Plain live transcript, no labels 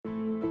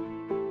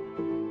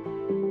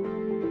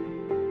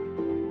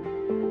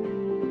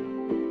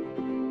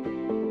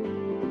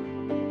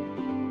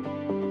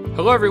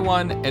Hello,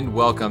 everyone, and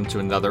welcome to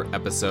another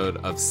episode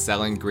of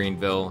Selling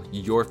Greenville,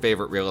 your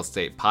favorite real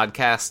estate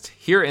podcast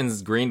here in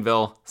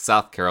Greenville,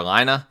 South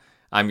Carolina.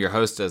 I'm your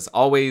host, as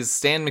always,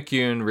 Stan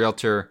McCune,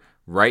 realtor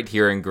right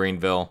here in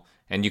Greenville,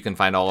 and you can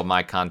find all of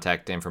my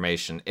contact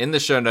information in the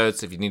show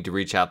notes if you need to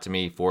reach out to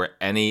me for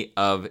any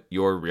of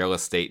your real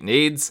estate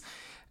needs.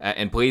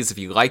 And please, if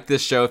you like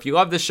this show, if you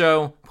love this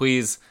show,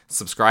 please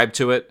subscribe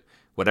to it.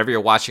 Whatever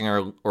you're watching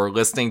or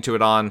listening to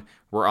it on,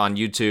 we're on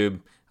YouTube,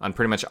 on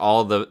pretty much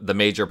all the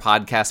major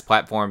podcast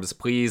platforms.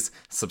 Please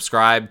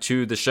subscribe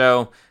to the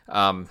show.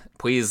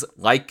 Please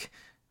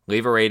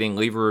leave a rating,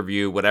 leave a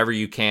review, whatever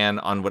you can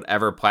on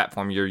whatever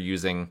platform you're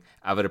using.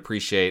 I would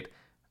appreciate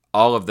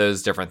all of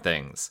those different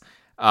things.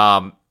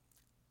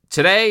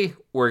 Today,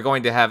 we're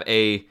going to have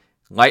a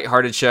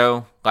lighthearted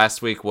show.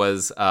 Last week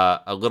was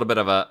a little bit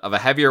of a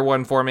heavier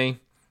one for me.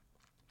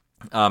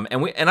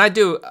 And I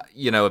do,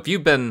 if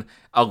you've been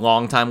a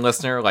long-time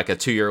listener, like a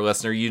 2-year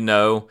listener, you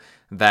know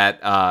that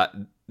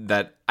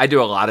I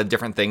do a lot of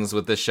different things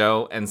with this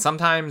show, and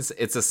sometimes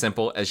it's as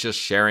simple as just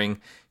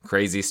sharing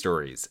crazy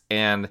stories.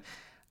 And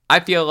I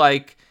feel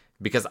like,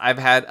 because I've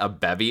had a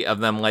bevy of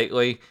them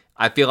lately,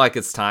 I feel like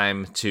it's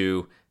time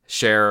to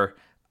share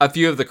a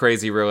few of the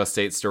crazy real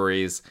estate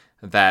stories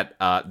that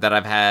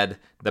I've had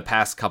the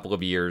past couple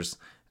of years.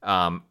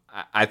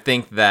 I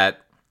think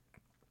that,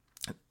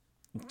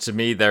 to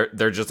me,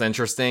 they're just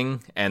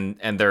interesting and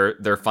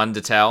they're fun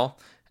to tell.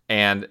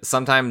 And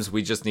sometimes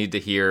we just need to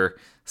hear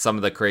some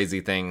of the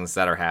crazy things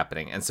that are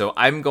happening. And so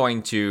I'm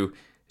going to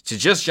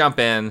just jump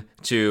in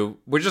to,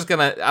 I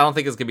don't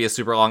think it's gonna be a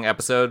super long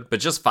episode, but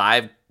just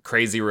 5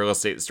 crazy real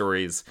estate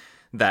stories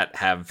that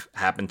have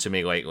happened to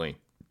me lately.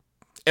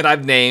 And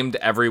I've named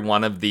every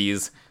one of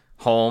these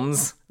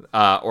homes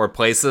or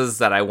places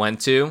that I went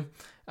to,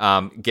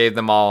 gave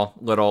them all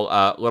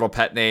little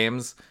pet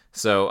names.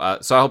 So I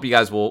hope you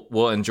guys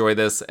will enjoy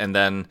this. And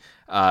then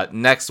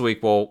next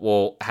week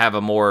we'll have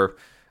a more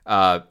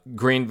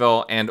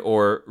Greenville and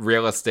or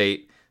real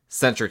estate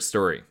centric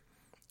story.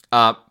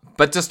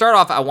 But to start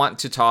off, I want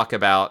to talk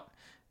about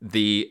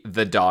the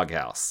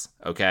doghouse.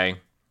 Okay,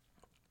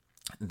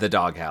 the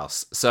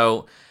doghouse.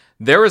 So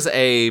there was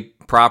a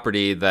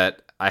property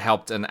that I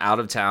helped an out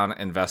of town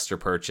investor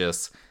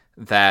purchase.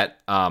 That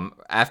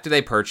after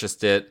they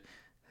purchased it,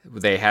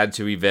 they had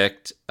to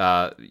evict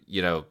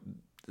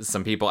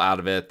some people out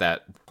of it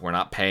that were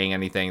not paying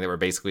anything, that were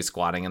basically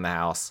squatting in the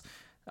house.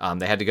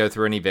 They had to go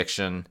through an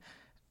eviction.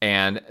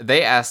 And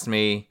they asked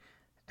me,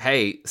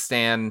 hey,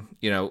 Stan,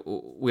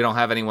 we don't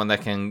have anyone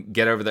that can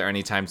get over there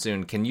anytime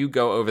soon. Can you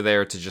go over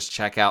there to just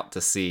check out to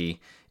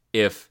see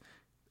if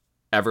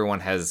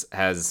everyone has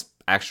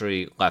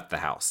actually left the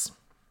house?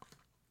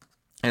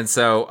 And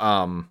so,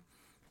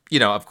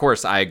 of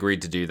course, I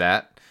agreed to do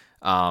that.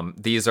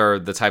 These are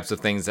the types of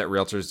things that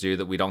realtors do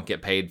that we don't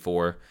get paid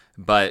for,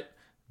 but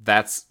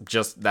that's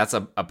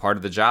a part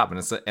of the job.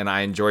 And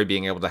I enjoy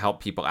being able to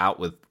help people out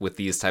with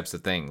these types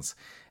of things.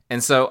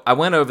 And so I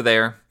went over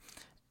there,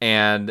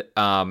 and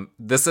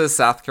this is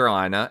South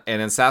Carolina. And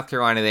in South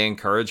Carolina, they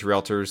encourage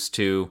realtors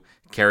to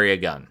carry a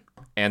gun.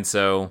 And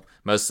so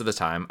most of the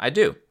time I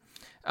do.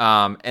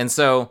 And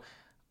so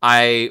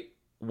I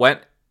went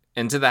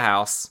into the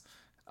house,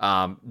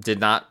 did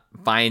not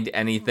find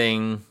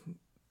anything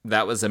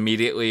that was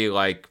immediately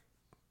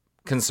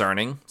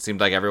concerning. Seemed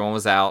like everyone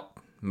was out.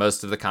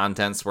 Most of the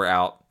contents were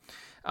out.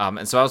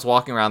 And so I was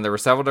walking around. There were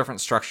several different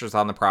structures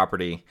on the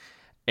property.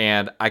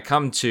 And I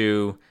come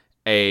to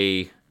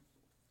an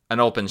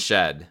open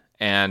shed,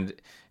 and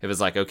it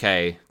was like,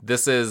 okay,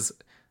 this is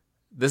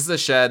a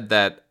shed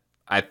that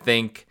I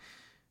think,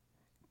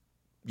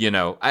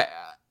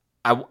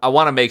 I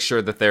want to make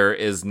sure that there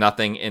is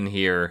nothing in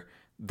here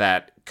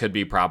that could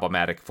be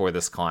problematic for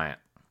this client.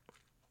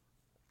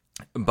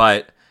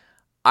 But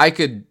I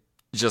could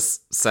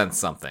just sense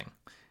something.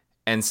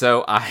 And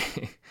so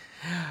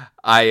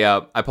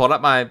I pulled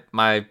up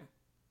my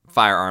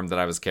firearm that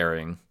I was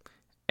carrying,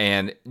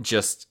 and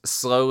just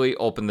slowly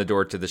opened the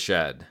door to the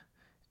shed.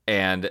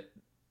 And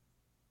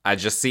I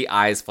just see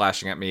eyes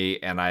flashing at me,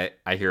 and I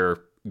hear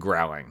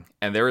growling.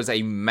 And there is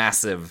a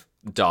massive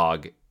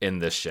dog in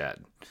this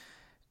shed.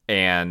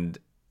 And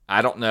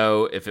I don't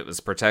know if it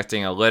was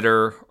protecting a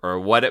litter or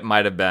what it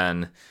might have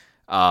been.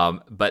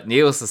 But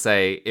needless to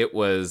say,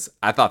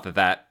 I thought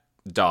that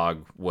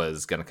dog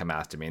was going to come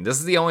after me. And this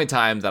is the only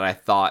time that I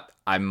thought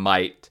I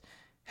might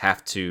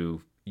have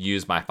to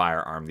use my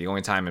firearm. The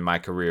only time in my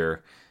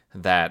career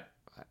that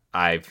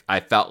I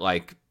felt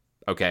like,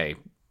 okay,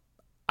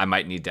 I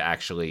might need to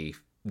actually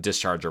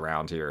discharge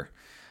around here.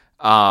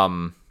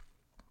 But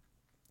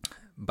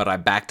I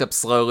backed up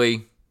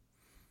slowly,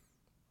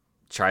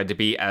 tried to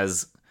be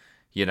as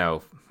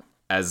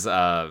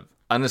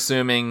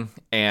unassuming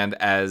and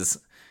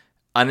as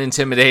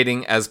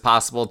unintimidating as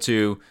possible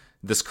to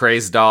this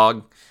crazed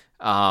dog.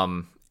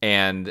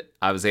 And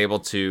I was able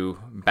to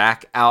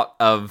back out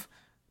of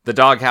the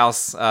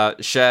doghouse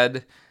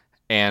shed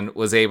and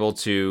was able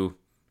to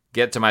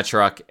get to my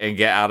truck and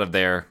get out of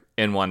there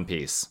in one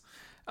piece.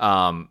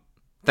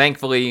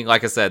 thankfully,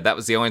 like I said, that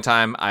was the only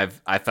time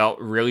I felt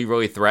really,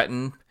 really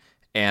threatened,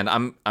 and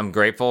I'm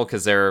grateful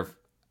because there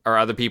are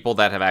other people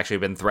that have actually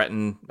been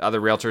threatened, other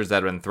realtors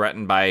that have been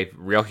threatened by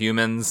real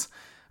humans,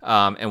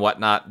 and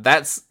whatnot.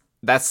 That's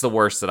the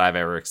worst that I've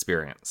ever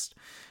experienced.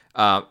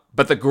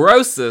 But the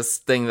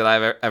grossest thing that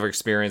I've ever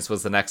experienced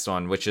was the next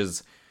one, which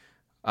is,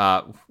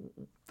 I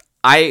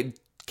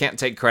can't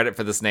take credit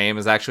for this name.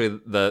 Is actually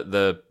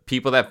the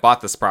people that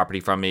bought this property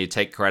from me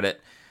take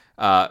credit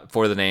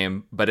for the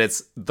name, but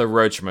it's the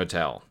Roach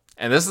Motel.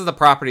 And this is the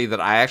property that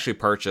I actually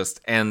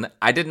purchased, and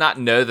I did not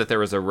know that there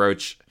was a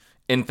roach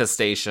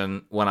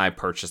infestation when I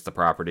purchased the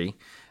property.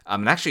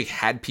 And actually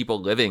had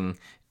people living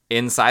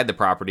inside the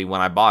property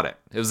when I bought it.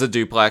 It was a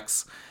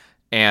duplex,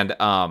 and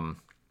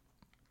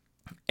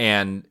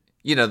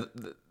you know,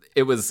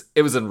 it was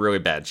in really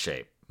bad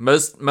shape.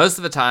 Most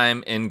of the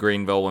time in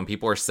Greenville, when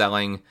people are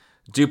selling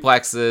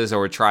duplexes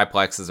or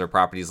triplexes or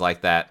properties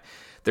like that,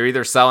 they're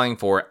either selling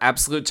for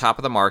absolute top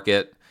of the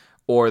market,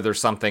 or there's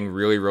something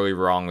really, really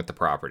wrong with the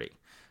property.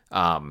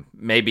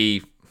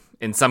 Maybe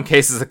in some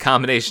cases a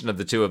combination of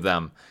the two of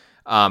them.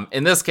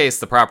 In this case,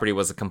 the property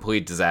was a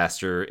complete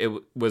disaster. It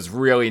was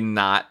really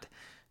not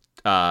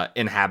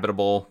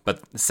inhabitable,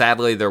 but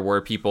sadly there were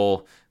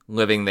people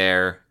living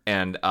there,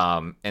 and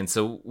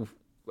so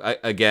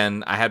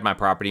again, I had my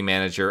property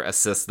manager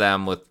assist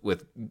them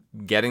with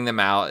getting them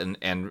out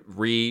and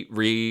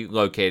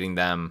relocating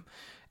them.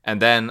 And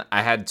then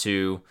I had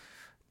to,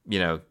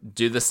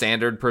 do the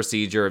standard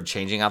procedure of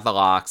changing out the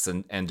locks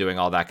and doing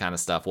all that kind of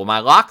stuff. Well, my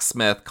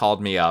locksmith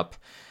called me up,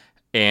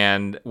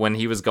 and when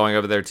he was going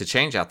over there to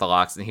change out the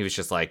locks, and he was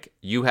just like,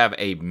 "You have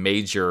a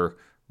major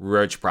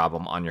roach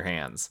problem on your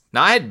hands."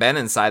 Now, I had been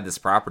inside this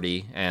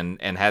property and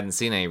hadn't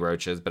seen any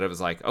roaches, but it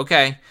was like,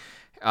 okay,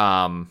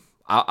 I'll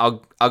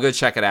go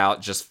check it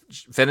out. Just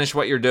finish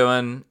what you're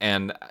doing,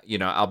 and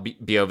I'll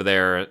be over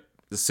there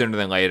sooner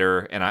than later,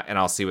 and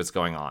I'll see what's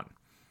going on.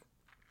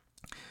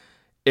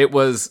 It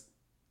was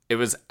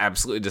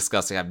absolutely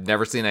disgusting. I've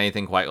never seen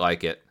anything quite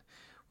like it.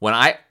 When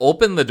I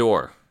opened the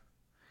door,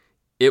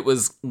 it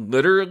was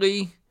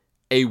literally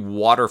a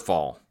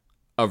waterfall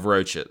of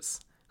roaches.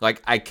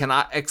 Like, I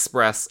cannot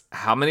express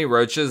how many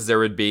roaches there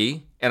would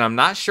be, and I'm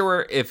not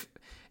sure if,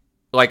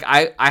 like,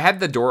 I had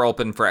the door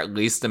open for at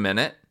least a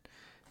minute,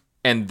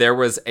 and there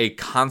was a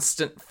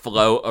constant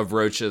flow of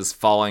roaches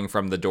falling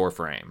from the door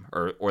frame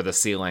or the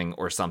ceiling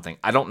or something.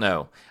 I don't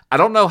know. I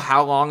don't know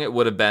how long it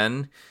would have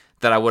been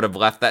that I would have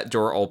left that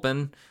door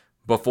open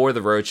before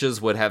the roaches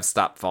would have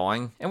stopped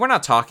falling. And we're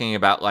not talking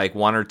about like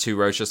one or two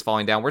roaches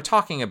falling down. We're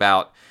talking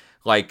about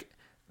like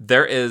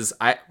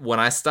when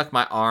I stuck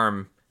my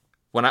arm,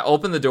 when I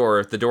opened the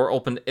door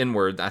opened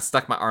inward. I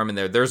stuck my arm in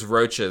there. There's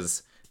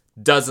roaches,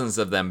 dozens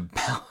of them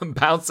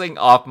bouncing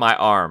off my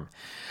arm.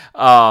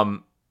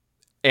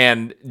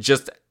 And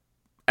just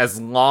as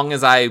long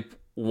as I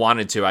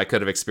wanted to, I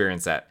could have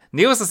experienced that.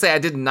 Needless to say, I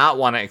did not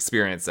want to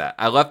experience that.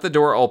 I left the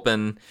door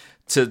open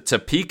to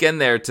peek in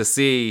there to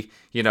see,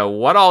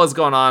 what all is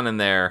going on in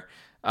there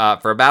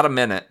for about a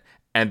minute.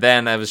 And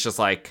then I was just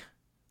like,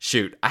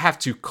 shoot, I have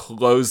to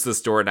close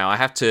this door now. I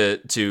have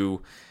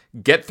to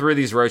get through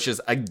these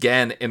roaches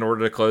again in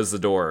order to close the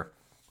door.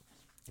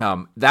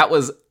 That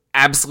was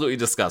absolutely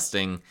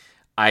disgusting.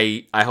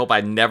 I hope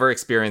I never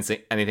experience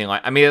anything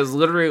like. I mean, it was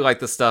literally like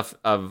the stuff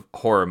of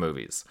horror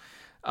movies.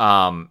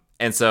 And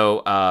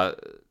so,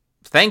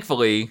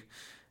 thankfully,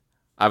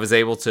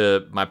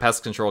 my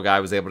pest control guy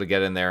was able to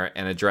get in there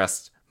and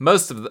address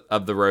most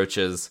of the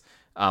roaches.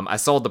 I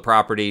sold the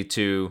property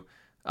to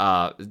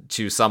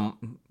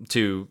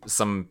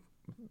some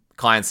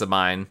clients of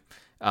mine.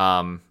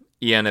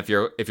 Ian, if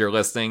you're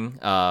listening,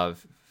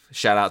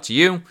 shout out to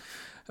you.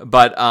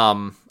 But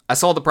I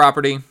sold the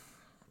property.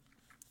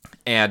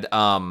 And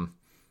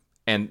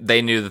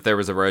they knew that there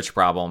was a roach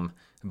problem,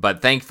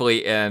 but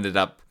thankfully it ended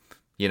up,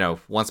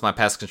 once my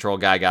pest control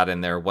guy got in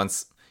there,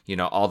 once,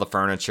 all the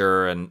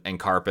furniture and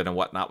carpet and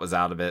whatnot was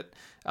out of it,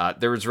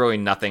 there was really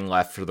nothing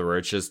left for the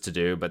roaches to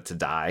do but to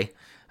die.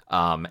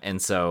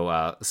 And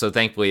so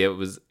thankfully it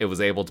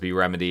was able to be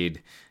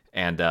remedied,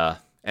 and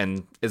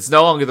it's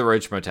no longer the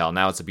Roach Motel.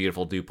 Now it's a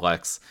beautiful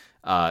duplex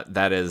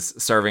that is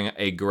serving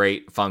a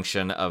great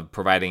function of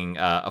providing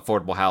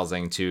affordable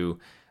housing to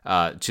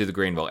the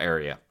Greenville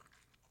area.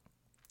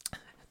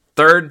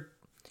 Third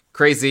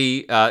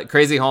crazy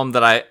home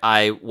that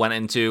I went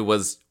into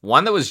was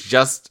one that was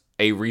just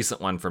a recent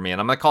one for me, and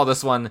I'm gonna call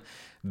this one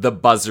the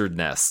Buzzard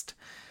Nest.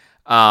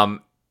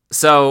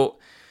 So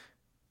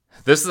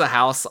this is a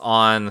house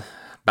on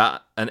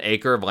about an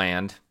acre of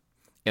land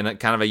in a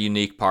kind of a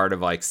unique part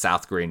of like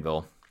South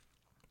Greenville,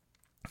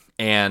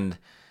 and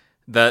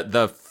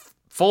the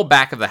full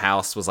back of the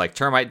house was like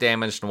termite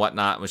damaged and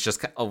whatnot.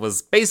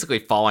 Was basically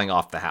falling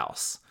off the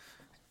house.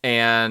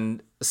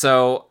 And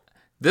so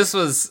this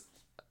was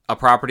a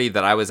property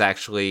that I was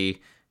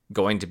actually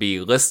going to be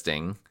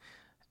listing.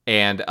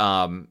 And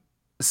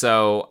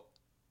so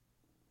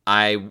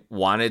I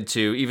wanted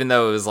to, even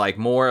though it was like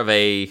more of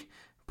a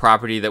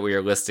property that we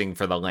were listing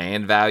for the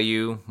land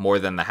value more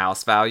than the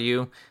house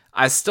value,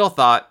 I still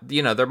thought,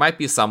 there might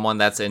be someone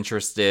that's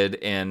interested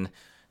in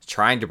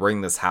trying to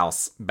bring this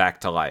house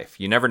back to life.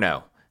 You never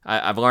know.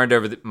 I've learned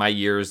over my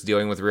years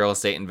dealing with real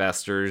estate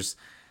investors,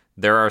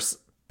 there are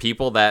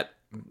people that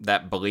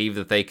believe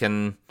that they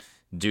can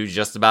do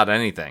just about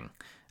anything.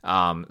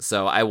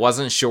 So I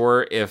wasn't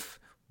sure if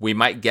we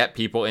might get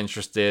people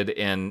interested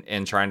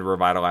in trying to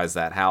revitalize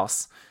that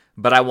house,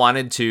 but I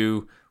wanted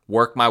to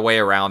work my way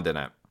around in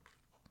it.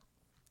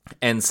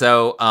 And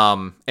so,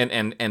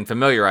 and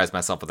familiarize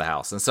myself with the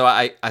house. And so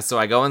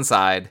I go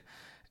inside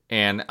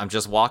and I'm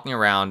just walking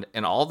around,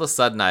 and all of a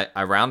sudden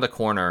I round a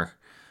corner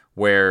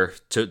where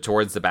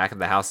towards the back of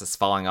the house is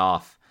falling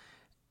off,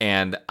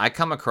 and I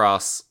come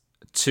across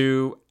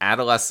two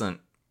adolescent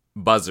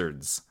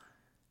buzzards,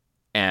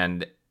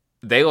 and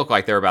they look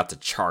like they're about to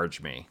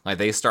charge me. Like,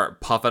 they start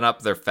puffing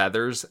up their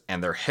feathers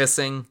and they're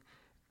hissing,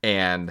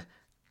 and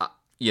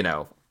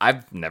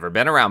I've never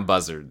been around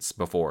buzzards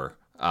before,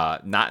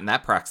 not in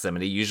that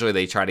proximity. Usually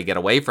they try to get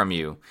away from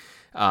you.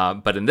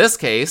 But in this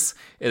case,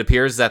 it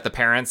appears that the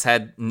parents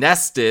had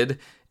nested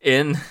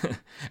in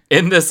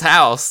this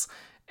house,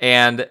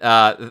 and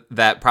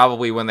that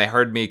probably when they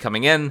heard me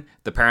coming in,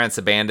 the parents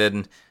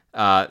abandoned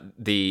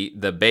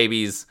the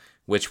babies,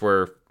 which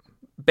were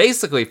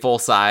basically full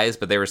size,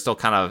 but they were still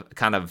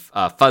kind of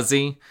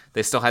fuzzy.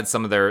 They still had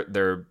some of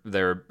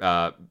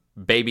their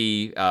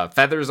baby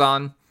feathers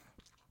on.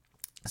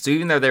 So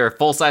even though they were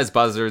full size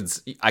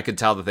buzzards, I could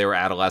tell that they were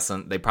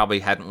adolescent. They probably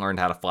hadn't learned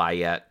how to fly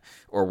yet,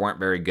 or weren't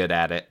very good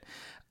at it.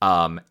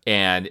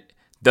 And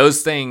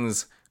those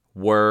things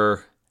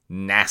were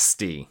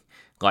nasty.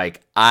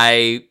 Like,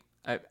 I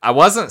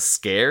wasn't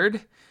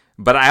scared,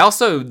 but I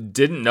also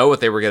didn't know what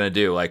they were going to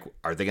do. Like,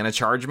 are they going to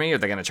charge me? Are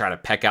they going to try to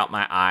peck out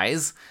my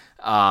eyes?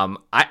 I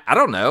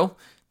don't know.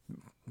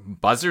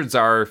 Buzzards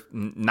are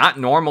not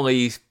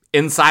normally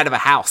inside of a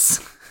house.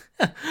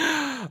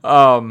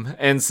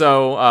 And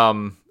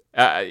so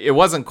it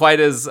wasn't quite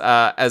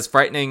as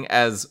frightening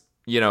as,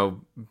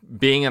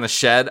 being in a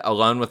shed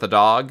alone with a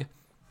dog.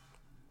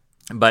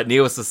 But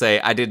needless to say,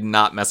 I did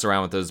not mess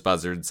around with those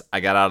buzzards. I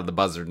got out of the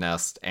buzzard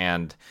nest,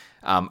 and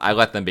I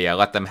let them be. I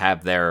let them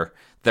have their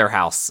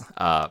house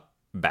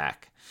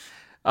back.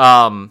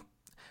 The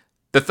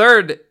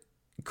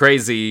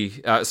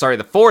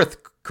fourth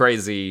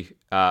crazy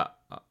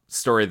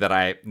story that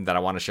I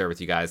want to share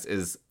with you guys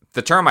is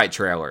the termite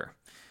trailer.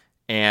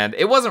 And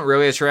it wasn't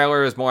really a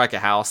trailer; it was more like a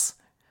house.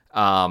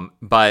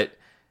 But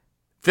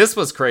this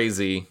was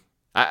crazy.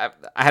 I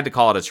had to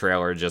call it a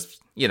trailer.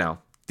 Just,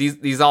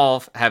 these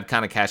all have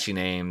kind of catchy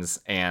names,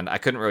 and I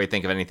couldn't really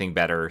think of anything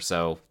better.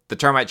 So the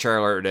termite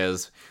trailer it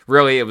is.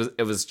 Really,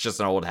 it was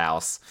just an old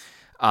house.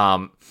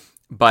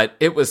 But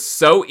it was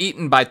so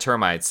eaten by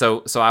termites.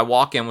 So I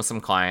walk in with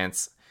some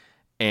clients,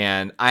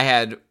 and I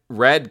had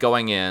read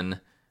going in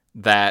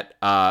that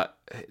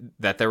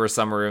there were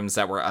some rooms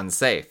that were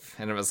unsafe,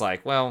 and it was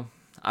like, well,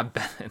 I've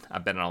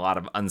been in a lot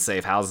of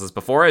unsafe houses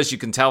before, as you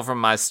can tell from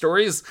my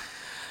stories.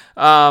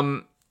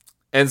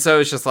 And so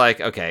it's just like,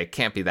 okay, it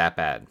can't be that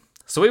bad.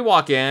 So we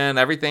walk in,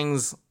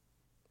 everything's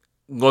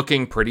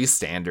looking pretty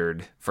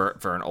standard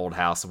for an old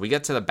house. We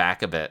get to the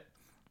back of it,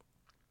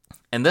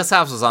 and this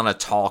house was on a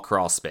tall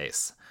crawl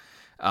space.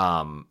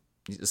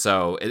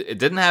 So it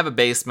didn't have a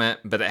basement,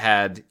 but it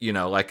had,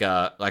 like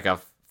a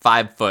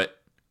 5-foot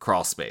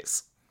crawl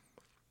space,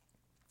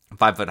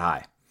 5 foot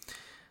high.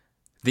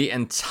 The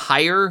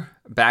entire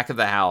back of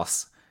the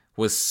house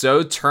was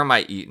so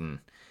termite eaten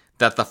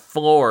that the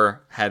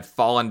floor had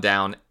fallen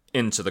down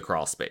into the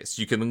crawl space.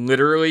 You can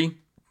literally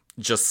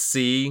just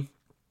see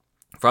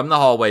from the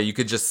hallway, you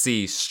could just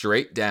see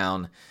straight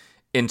down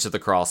into the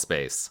crawl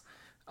space.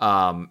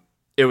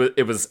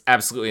 It was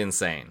absolutely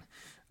insane.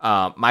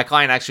 My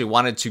client actually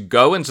wanted to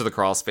go into the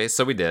crawl space,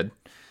 so we did.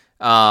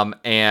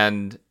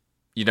 And,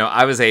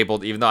 I was able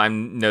to, even though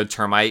I'm no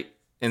termite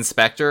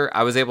inspector,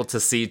 I was able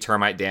to see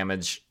termite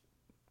damage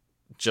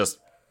just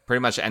pretty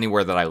much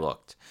anywhere that I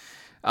looked.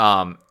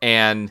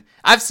 And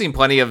I've seen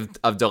plenty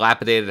of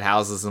dilapidated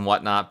houses and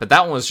whatnot, but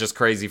that one was just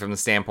crazy from the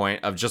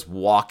standpoint of just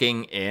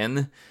walking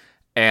in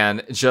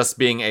and just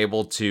being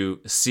able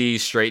to see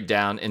straight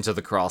down into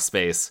the crawl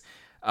space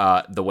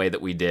the way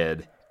that we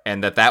did.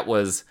 And that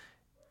was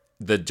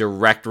the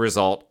direct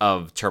result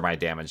of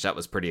termite damage. That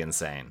was pretty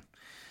insane.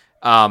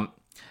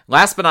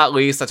 Last but not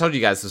least, I told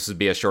you guys this would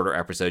be a shorter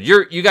episode.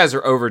 You guys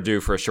are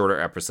overdue for a shorter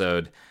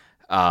episode,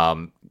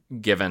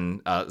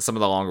 given some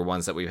of the longer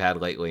ones that we've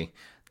had lately.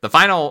 The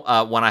final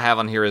one I have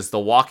on here is The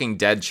Walking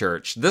Dead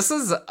Church. This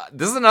is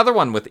another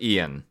one with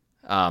Ian.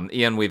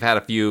 Ian, we've had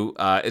a few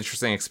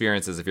interesting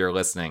experiences if you're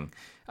listening.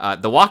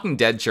 The Walking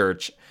Dead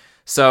Church.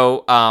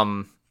 So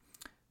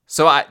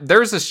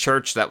there's this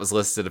church that was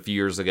listed a few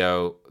years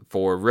ago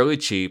for really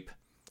cheap.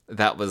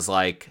 That was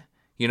like,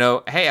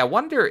 hey, I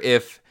wonder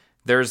if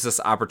there's this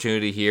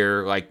opportunity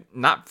here, like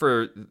not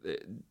for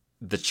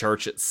the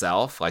church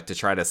itself, like to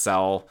try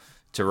to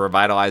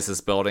revitalize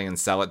this building and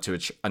sell it to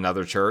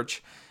another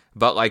church.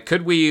 But like,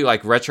 could we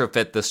like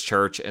retrofit this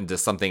church into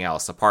something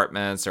else,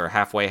 apartments or a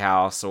halfway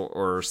house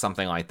or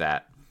something like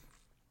that?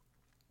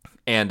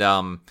 And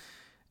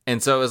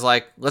And so it was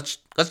like, let's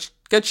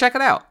go check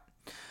it out.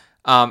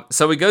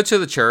 So we go to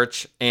the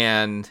church,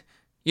 and,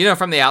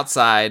 from the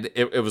outside,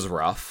 it was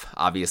rough,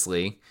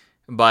 obviously,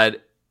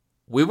 but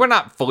we were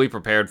not fully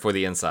prepared for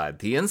the inside.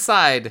 The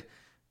inside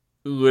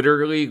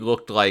literally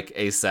looked like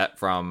a set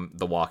from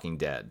The Walking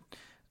Dead.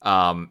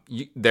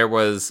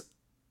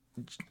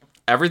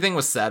 Everything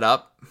was set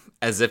up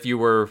as if they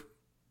were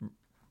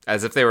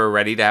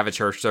ready to have a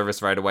church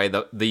service right away.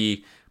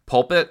 The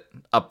pulpit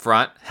up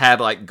front had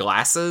like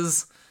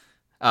glasses,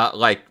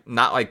 like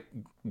not like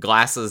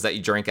glasses that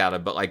you drink out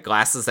of, but like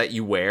glasses that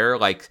you wear,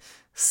 like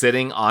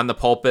sitting on the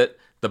pulpit.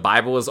 The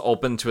Bible is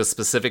open to a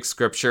specific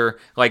scripture.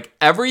 Like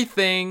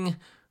everything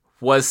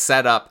was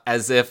set up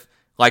as if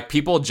like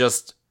people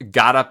just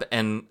got up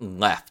and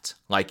left,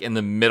 like in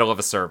the middle of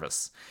a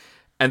service.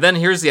 And then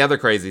here's the other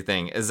crazy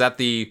thing, is that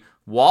the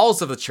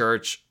walls of the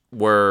church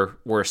were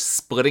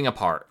splitting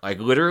apart. Like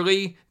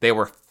literally they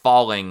were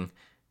falling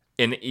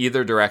in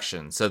either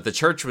direction. So the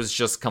church was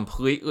just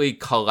completely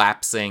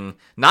collapsing,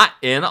 not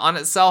in on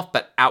itself,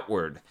 but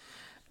outward.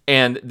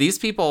 And these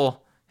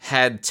people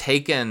had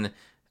taken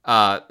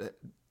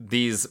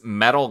these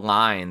metal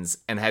lines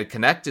and had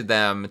connected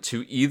them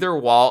to either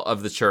wall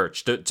of the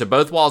church, to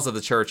both walls of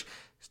the church,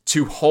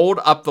 to hold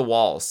up the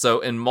walls. So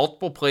in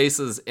multiple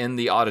places in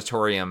the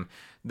auditorium,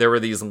 there were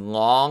these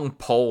long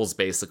poles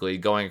basically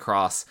going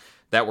across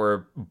that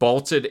were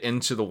bolted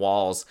into the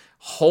walls,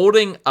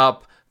 holding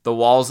up the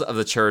walls of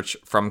the church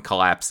from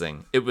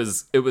collapsing. It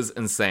was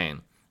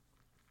insane.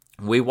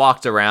 We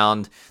walked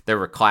around. There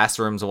were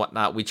classrooms and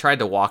whatnot. We tried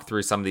to walk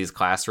through some of these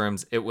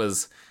classrooms. It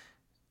was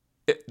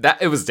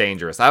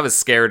dangerous. I was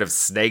scared of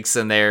snakes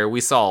in there. We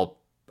saw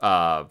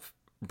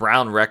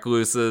brown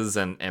recluses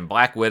and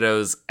black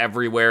widows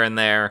everywhere in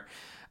there.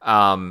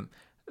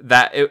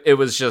 It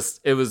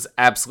was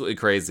absolutely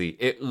crazy.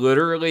 It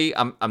literally,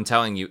 I'm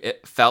telling you,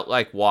 it felt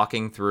like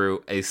walking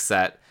through a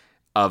set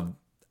of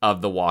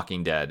The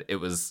Walking Dead. It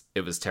was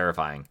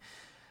terrifying.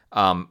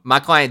 My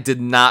client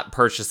did not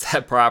purchase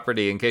that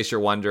property, in case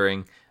you're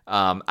wondering.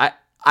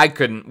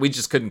 We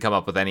just couldn't come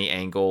up with any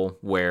angle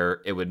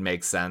where it would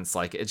make sense.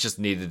 Like, it just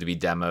needed to be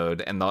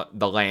demoed, and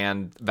the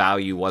land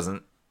value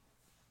wasn't,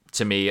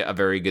 to me, a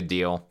very good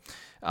deal,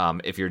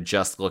 if you're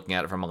just looking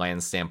at it from a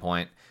land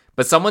standpoint.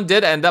 But someone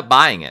did end up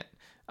buying it.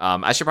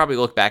 I should probably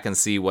look back and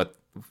see what,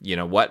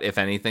 if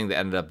anything, they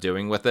ended up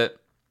doing with it.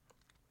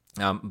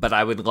 But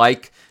I would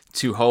like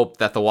to hope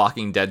that the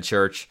Walking Dead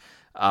church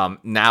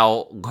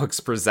now looks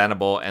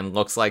presentable and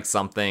looks like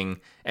something,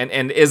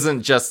 and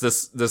isn't just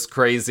this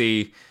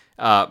crazy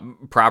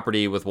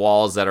property with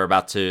walls that are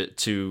about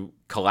to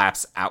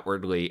collapse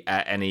outwardly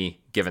at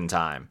any given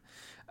time.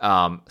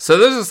 So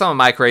those are some of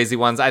my crazy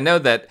ones. I know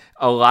that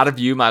a lot of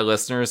you, my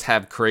listeners,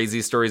 have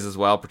crazy stories as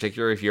well,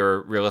 particularly if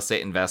you're real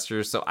estate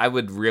investors. So I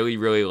would really,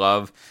 really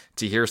love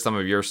to hear some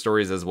of your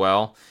stories as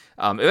well.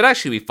 It would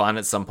actually be fun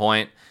at some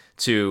point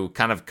to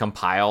kind of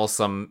compile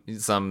some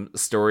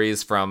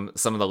stories from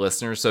some of the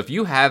listeners. So if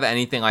you have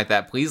anything like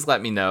that, please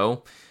let me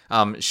know.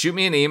 Shoot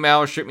me an email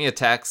or shoot me a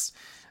text.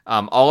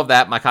 All of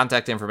that, my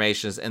contact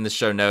information is in the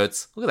show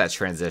notes. Look at that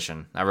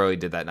transition. I really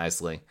did that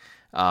nicely.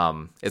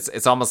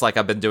 It's almost like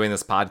I've been doing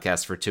this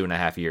podcast for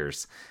 2.5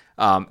 years.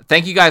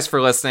 Thank you guys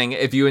for listening.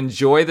 If you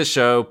enjoy the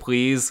show,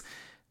 please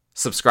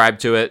subscribe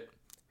to it.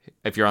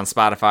 If you're on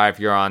Spotify, if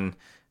you're on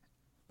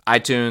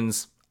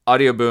iTunes,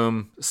 Audio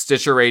Boom,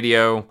 Stitcher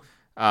Radio,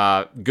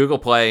 Google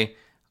Play,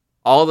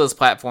 all of those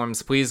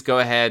platforms, please go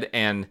ahead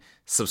and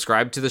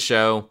subscribe to the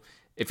show.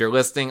 If you're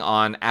listening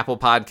on Apple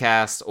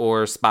Podcasts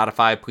or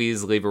Spotify,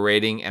 please leave a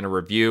rating and a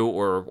review,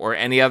 or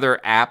any other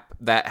app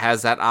that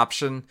has that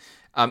option.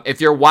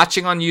 If you're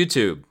watching on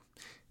YouTube,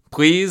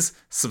 please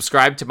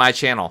subscribe to my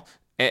channel.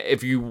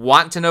 If you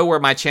want to know where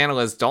my channel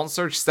is, don't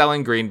search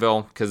Selling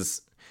Greenville,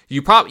 because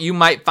you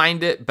might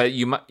find it, but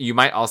you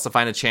might also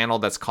find a channel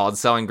that's called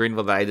Selling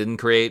Greenville that I didn't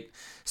create.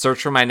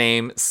 Search for my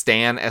name,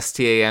 Stan,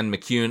 Stan,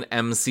 McCune,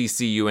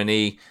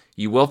 MCCUNE.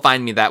 You will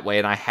find me that way,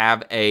 and I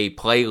have a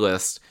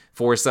playlist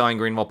for Selling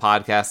Greenville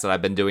podcast that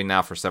I've been doing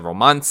now for several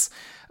months.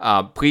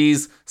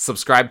 Please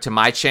subscribe to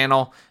my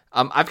channel.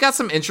 I've got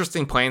some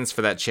interesting plans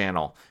for that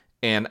channel,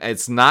 and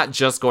it's not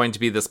just going to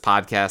be this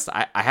podcast.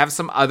 I have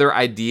some other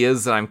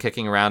ideas that I'm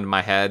kicking around in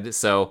my head,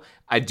 so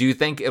I do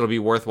think it'll be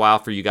worthwhile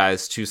for you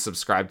guys to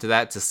subscribe to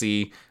that to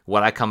see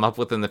what I come up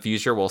with in the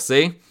future. We'll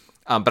see.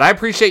 But I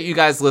appreciate you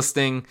guys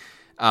listening.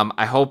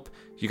 I hope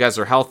you guys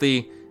are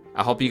healthy.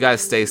 I hope you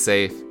guys stay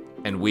safe,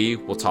 and we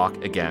will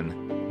talk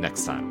again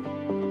next time.